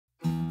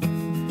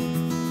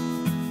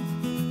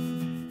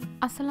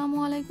আসসালামু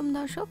আলাইকুম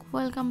দর্শক,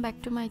 welcome back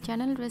to my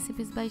channel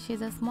recipes by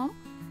শেজাস মম।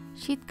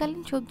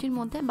 শীতকালীন সবজির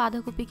মধ্যে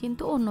বাঁধাকপি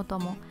কিন্তু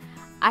অন্যতম,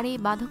 আর এই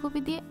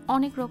বাঁধাকপি দিয়ে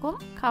অনেক রকম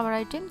খাবার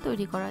আইটেম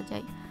তৈরি করা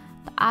যায়।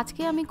 তো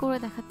আজকে আমি করে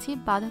দেখাচ্ছি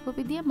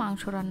বাঁধাকপি দিয়ে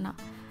মাংস রান্না।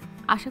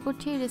 আশা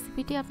করছি এই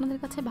রেসিপিটি আপনাদের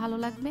কাছে ভালো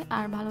লাগবে,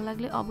 আর ভালো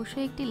লাগলে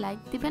অবশ্যই একটি লাইক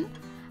দিবেন,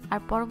 আর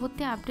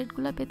পরবর্তী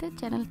আপডেটগুলো পেতে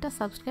চ্যানেলটা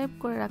সাবস্ক্রাইব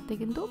করে রাখতে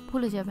কিন্তু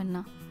ভুলে যাবেন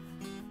না।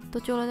 তো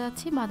চলে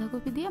যাচ্ছি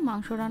বাঁধাকপি দিয়ে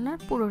মাংস রান্নার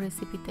পুরো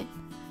রেসিপিতে।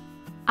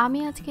 আমি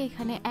আজকে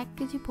এখানে 1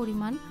 কেজি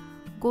পরিমাণ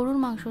গরুর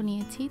মাংস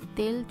নিয়েছি,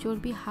 তেল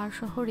চর্বি হাড়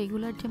সহ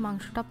রেগুলার যে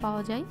মাংসটা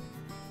পাওয়া যায়,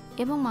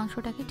 এবং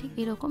মাংসটাকে ঠিক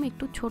এরকম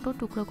একটু ছোট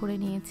টুকরো করে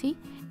নিয়েছি।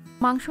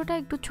 মাংসটা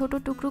একটু ছোট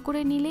টুকরো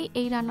করে নিলেই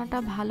এই রান্নাটা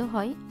ভালো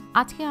হয়।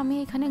 আজকে আমি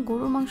এখানে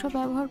গরুর মাংস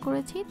ব্যবহার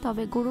করেছি,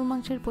 তবে গরুর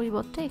মাংসের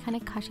পরিবর্তে এখানে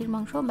খাসির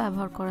মাংস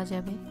ব্যবহার করা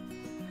যাবে।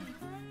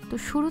 তো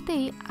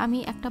শুরুতেই আমি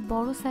একটা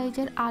বড়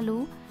সাইজের আলু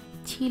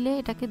ছিলে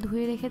এটাকে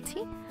ধুয়ে রেখেছি।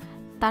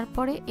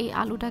 তারপরে এই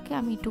আলুটাকে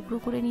আমি টুকরো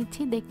করে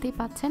নিচ্ছি। দেখতেই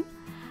পাচ্ছেন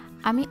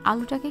আমি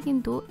আলুটাকে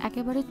কিন্তু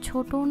একেবারে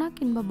ছোটও না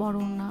কিংবা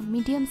বড়ও না,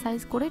 মিডিয়াম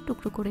সাইজ করে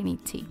টুকরো করে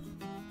নিচ্ছি।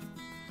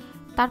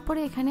 তারপরে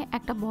এখানে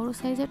একটা বড়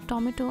সাইজের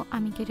টমেটো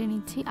আমি কেটে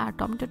নিচ্ছি, আর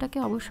টমেটোটাকে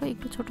অবশ্যই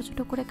একটু ছোট ছোট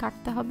করে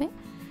কাটতে হবে,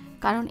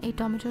 কারণ এই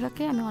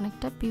টমেটোটাকে আমি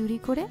অনেকটা পিউরি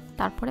করে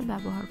তারপরে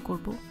ব্যবহার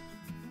করব।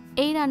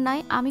 এই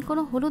রান্নায় আমি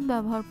কোনো হলুদ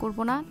ব্যবহার করব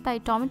না, তাই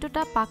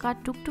টমেটোটা পাকা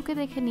টুকটুকে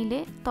দেখে নিলে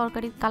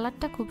তরকারির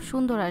কালারটা খুব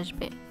সুন্দর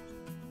আসবে।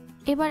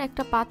 এবার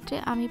একটা পাত্রে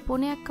আমি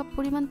 1.5 কাপ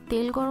পরিমাণ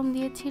তেল গরম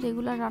দিয়েছি,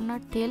 রেগুলার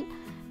রান্নার তেল।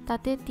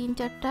 তাতে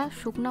 3-4টা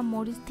শুকনা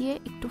মরিচ দিয়ে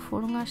একটু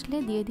ফোড়ন আসলে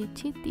দিয়ে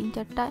দিচ্ছি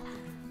 3-4টা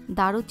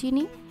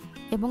দারুচিনি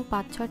এবং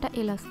 5-6টা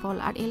এলাচ ফল।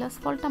 আর এলাচ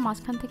ফলটা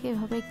মাঝখান থেকে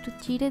এভাবে একটু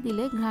চিড়ে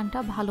দিলে ঘ্রাণটা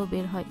ভালো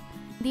বের হয়।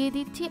 দিয়ে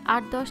দিচ্ছি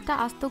 8-10টা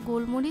আস্ত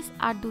গোলমরিচ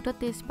আর 2টা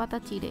তেজপাতা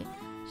চিড়ে।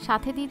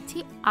 সাথে দিচ্ছি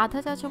আধা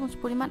চা চামচ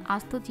পরিমাণ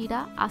আস্ত জিরা।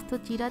 আস্ত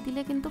জিরা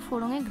দিলে কিন্তু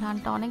ফোড়নে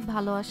ঘ্রাণটা অনেক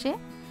ভালো আসে।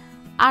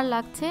 আর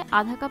লাগছে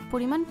আধা কাপ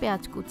পরিমাণ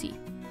পেঁয়াজ কুচি।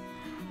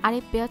 আর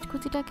এই পেঁয়াজ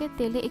কুচিটাকে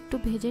তেলে একটু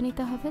ভেজে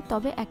নিতে হবে,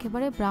 তবে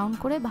একেবারে ব্রাউন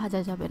করে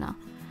ভাজা যাবে না।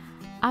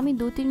 আমি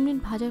 2-3 মিনিট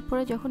ভাজার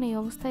পরে যখন এই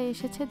অবস্থায়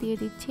এসেছে, দিয়ে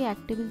দিচ্ছি 1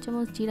 টেবিল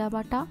চামচ জিরা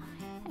বাটা,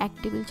 1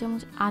 টেবিল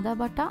চামচ আদা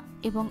বাটা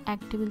এবং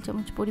 1 টেবিল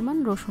চামচ পরিমাণ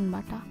রসুন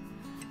বাটা।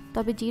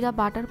 তবে জিরা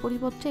বাটার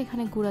পরিবর্তে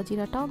এখানে গুঁড়া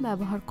জিরাটাও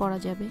ব্যবহার করা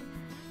যাবে।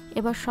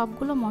 এবার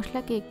সবগুলো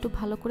মশলাকে একটু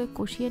ভালো করে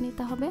কষিয়ে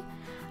নিতে হবে।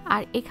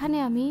 আর এখানে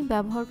আমি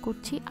ব্যবহার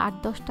করছি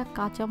 8-10টা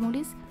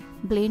কাঁচামরিচ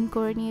ব্লেন্ড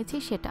করে নিয়েছি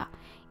সেটা।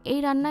 এই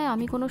রান্নায়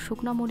আমি কোনো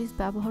শুকনো মরিচ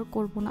ব্যবহার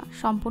করব না,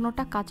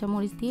 সম্পূর্ণটা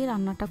কাঁচামরিচ দিয়ে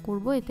রান্নাটা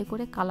করব, এতে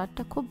করে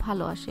কালারটা খুব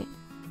ভালো আসে।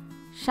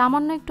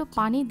 সামান্য একটু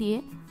পানি দিয়ে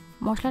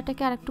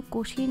মশলাটাকে আর একটু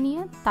কষিয়ে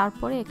নিয়ে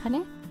তারপরে এখানে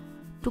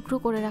টুকরো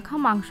করে রাখা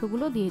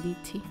মাংসগুলো দিয়ে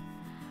দিচ্ছি।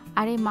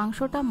 আর এই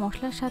মাংসটা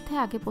মশলার সাথে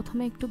আগে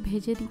প্রথমে একটু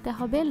ভেজে দিতে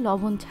হবে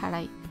লবণ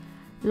ছাড়াই।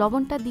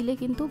 লবণটা দিলে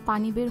কিন্তু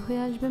পানি বের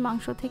হয়ে আসবে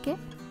মাংস থেকে।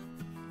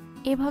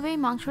 এভাবেই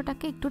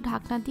মাংসটাকে একটু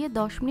ঢাকনা দিয়ে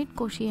 10 মিনিট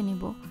কষিয়ে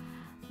নিব।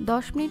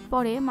 10 মিনিট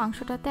পরে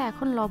মাংসটাতে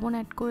এখন লবণ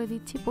অ্যাড করে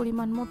দিচ্ছি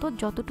পরিমাণ মতো,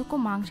 যতটুকু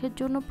মাংসের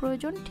জন্য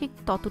প্রয়োজন ঠিক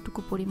ততটুকু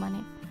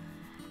পরিমাণে।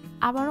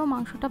 আবারও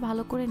মাংসটা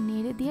ভালো করে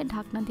নেড়ে দিয়ে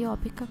ঢাকনা দিয়ে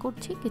অপেক্ষা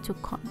করছি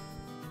কিছুক্ষণ।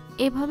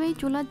 এভাবেই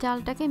চুলার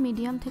জালটাকে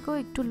মিডিয়াম থেকেও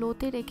একটু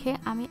লোতে রেখে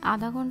আমি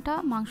আধা ঘন্টা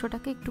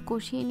মাংসটাকে একটু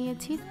কষিয়ে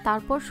নিয়েছি।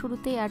 তারপর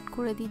শুরুতেই অ্যাড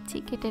করে দিচ্ছি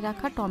কেটে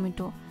রাখা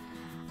টমেটো।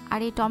 আর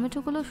এই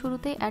টমেটোগুলো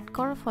শুরুতেই অ্যাড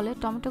করার ফলে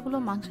টমেটোগুলো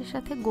মাংসের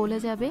সাথে গলে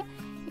যাবে,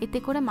 এতে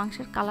করে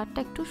মাংসের কালারটা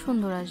একটু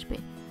সুন্দর আসবে।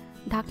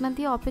 ঢাকনা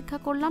দিয়ে অপেক্ষা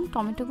করলাম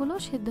টমেটোগুলো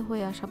সেদ্ধ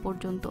হয়ে আসা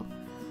পর্যন্ত।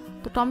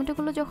 তো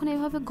টমেটোগুলো যখন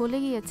এভাবে গলে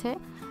গিয়েছে,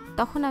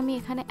 তখন আমি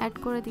এখানে অ্যাড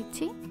করে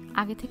দিচ্ছি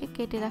আগে থেকে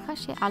কেটে রাখা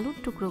সে আলুর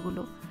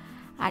টুকরোগুলো।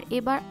 আর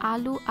এবার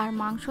আলু আর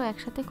মাংস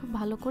একসাথে খুব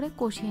ভালো করে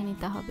কষিয়ে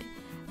নিতে হবে,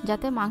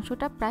 যাতে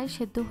মাংসটা প্রায়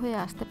সেদ্ধ হয়ে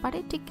আসতে পারে,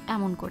 ঠিক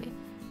এমন করে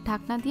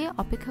ঢাকনা দিয়ে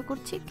অপেক্ষা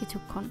করছি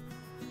কিছুক্ষণ।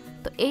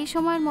 তো এই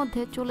সময়ের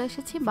মধ্যে চলে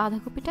এসেছি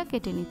বাঁধাকপিটা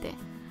কেটে নিতে।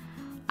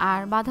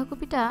 আর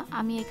বাঁধাকপিটা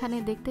আমি এখানে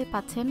দেখতে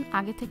পাচ্ছেন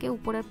আগে থেকে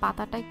উপরের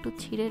পাতাটা একটু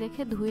ছিঁড়ে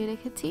রেখে ধুয়ে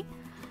রেখেছি।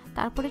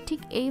 তারপরে ঠিক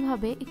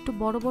এইভাবে একটু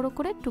বড় বড়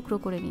করে টুকরো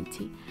করে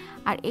নিচ্ছি।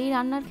 আর এই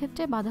রান্নার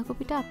ক্ষেত্রে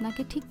বাঁধাকপিটা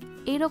আপনাকে ঠিক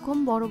এইরকম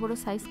বড় বড়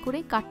সাইজ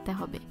করেই কাটতে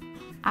হবে।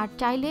 আর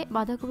চাইলে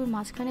বাঁধাকপির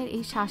মাঝখানের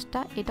এই শাঁসটা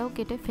এটাও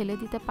কেটে ফেলে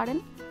দিতে পারেন।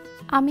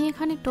 আমি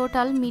এখানে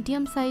টোটাল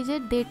মিডিয়াম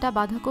সাইজের 1.5টা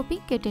বাঁধাকপি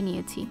কেটে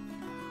নিয়েছি।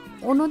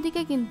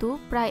 অন্যদিকে কিন্তু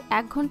প্রায়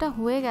 1 ঘন্টা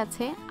হয়ে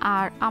গেছে,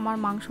 আর আমার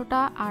মাংসটা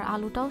আর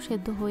আলুটাও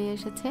সেদ্ধ হয়ে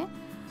এসেছে।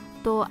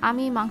 তো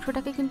আমি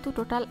মাংসটাকে কিন্তু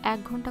টোটাল 1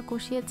 ঘন্টা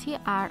কষিয়েছি,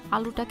 আর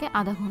আলুটাকে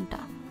আধা ঘন্টা।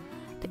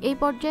 তো এই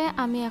পর্যায়ে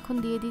আমি এখন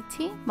দিয়ে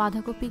দিচ্ছি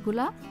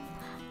বাঁধাকপিগুলা।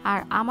 আর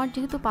আমার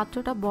যেহেতু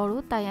পাত্রটা বড়,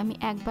 তাই আমি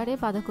একবারে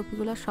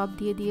বাঁধাকপিগুলো সব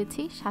দিয়ে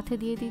দিয়েছি। সাথে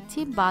দিয়ে দিচ্ছি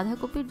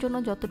বাঁধাকপির জন্য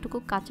যতটুকু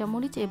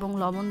কাঁচামরিচ এবং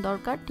লবণ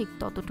দরকার ঠিক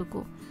ততটুকু।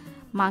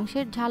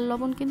 মাংসের ঝাল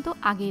লবণ কিন্তু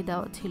আগেই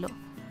দেওয়া ছিল।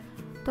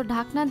 তো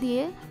ঢাকনা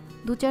দিয়ে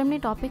 2-4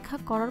 মিনিট অপেক্ষা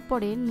করার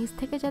পরে নিচ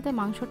থেকে যাতে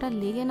মাংসটা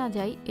লেগে না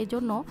যায়,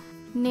 এজন্য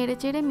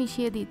নেড়েচেড়ে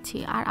মিশিয়ে দিচ্ছি।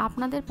 আর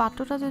আপনাদের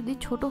পাত্রটা যদি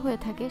ছোট হয়ে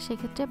থাকে,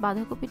 সেক্ষেত্রে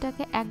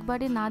বাঁধাকপিটাকে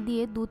একবারে না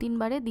দিয়ে 2-3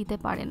 বারে দিতে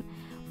পারেন।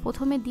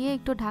 প্রথমে দিয়ে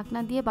একটু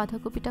ঢাকনা দিয়ে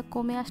বাঁধাকপিটা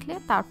কমে আসলে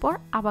তারপর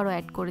আবারও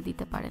অ্যাড করে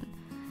দিতে পারেন।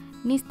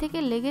 নিচ থেকে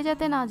লেগে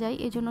যাতে না যায়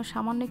এজন্য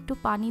সামান্য একটু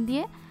পানি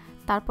দিয়ে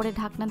তারপরে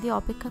ঢাকনা দিয়ে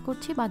অপেক্ষা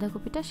করছি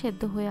বাঁধাকপিটা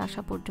সেদ্ধ হয়ে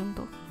আসা পর্যন্ত।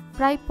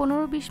 প্রায়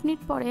 15-20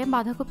 মিনিট পরে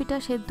বাঁধাকপিটা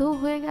সেদ্ধও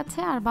হয়ে গেছে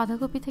আর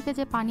বাঁধাকপি থেকে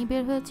যে পানি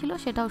বের হয়েছিল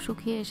সেটাও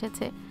শুকিয়ে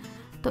এসেছে।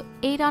 তো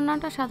এই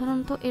রান্নাটা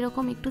সাধারণত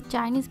এরকম একটু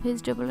চাইনিজ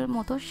ভেজিটেবলের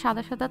মতো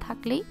সাদা সাদা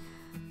থাকলেই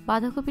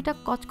বাঁধাকপিটা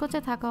কচকচে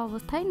থাকা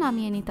অবস্থায়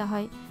নামিয়ে নিতে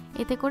হয়,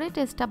 এতে করে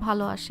টেস্টটা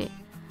ভালো আসে।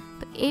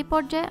 তো এই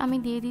পর্যায়ে আমি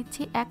দিয়ে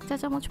দিচ্ছি 1 চা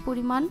চামচ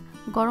পরিমাণ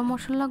গরম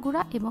মশলা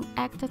গুঁড়া এবং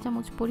 1 চা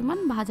চামচ পরিমাণ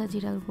ভাজা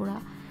জিরার গুঁড়া।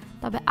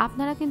 তবে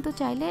আপনারা কিন্তু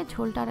চাইলে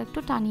ঝোলটা আর একটু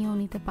টানিয়েও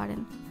নিতে পারেন।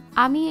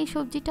 আমি এই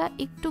সবজিটা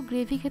একটু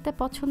গ্রেভি খেতে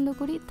পছন্দ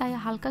করি, তাই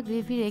হালকা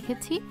গ্রেভি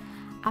রেখেছি।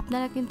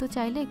 আপনারা কিন্তু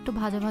চাইলে একটু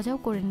ভাজা ভাজাও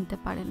করে নিতে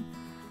পারেন।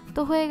 তো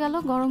হয়ে গেল,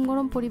 গরম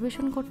গরম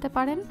পরিবেশন করতে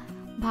পারেন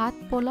ভাত,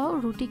 পোলাও,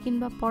 রুটি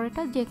কিংবা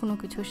পরোটা যে কোনো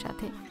কিছুর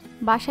সাথে।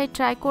 বাসায়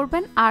ট্রাই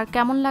করবেন আর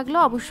কেমন লাগলো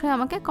অবশ্যই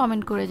আমাকে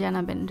কমেন্ট করে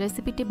জানাবেন।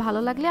 রেসিপিটি ভালো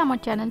লাগলে আমার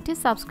চ্যানেলটি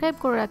সাবস্ক্রাইব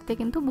করে রাখতে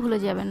কিন্তু ভুলে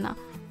যাবেন না।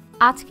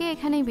 আজকে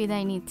এখানেই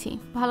বিদায় নিচ্ছি।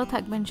 ভালো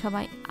থাকবেন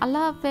সবাই।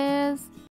 আল্লাহ হাফেজ।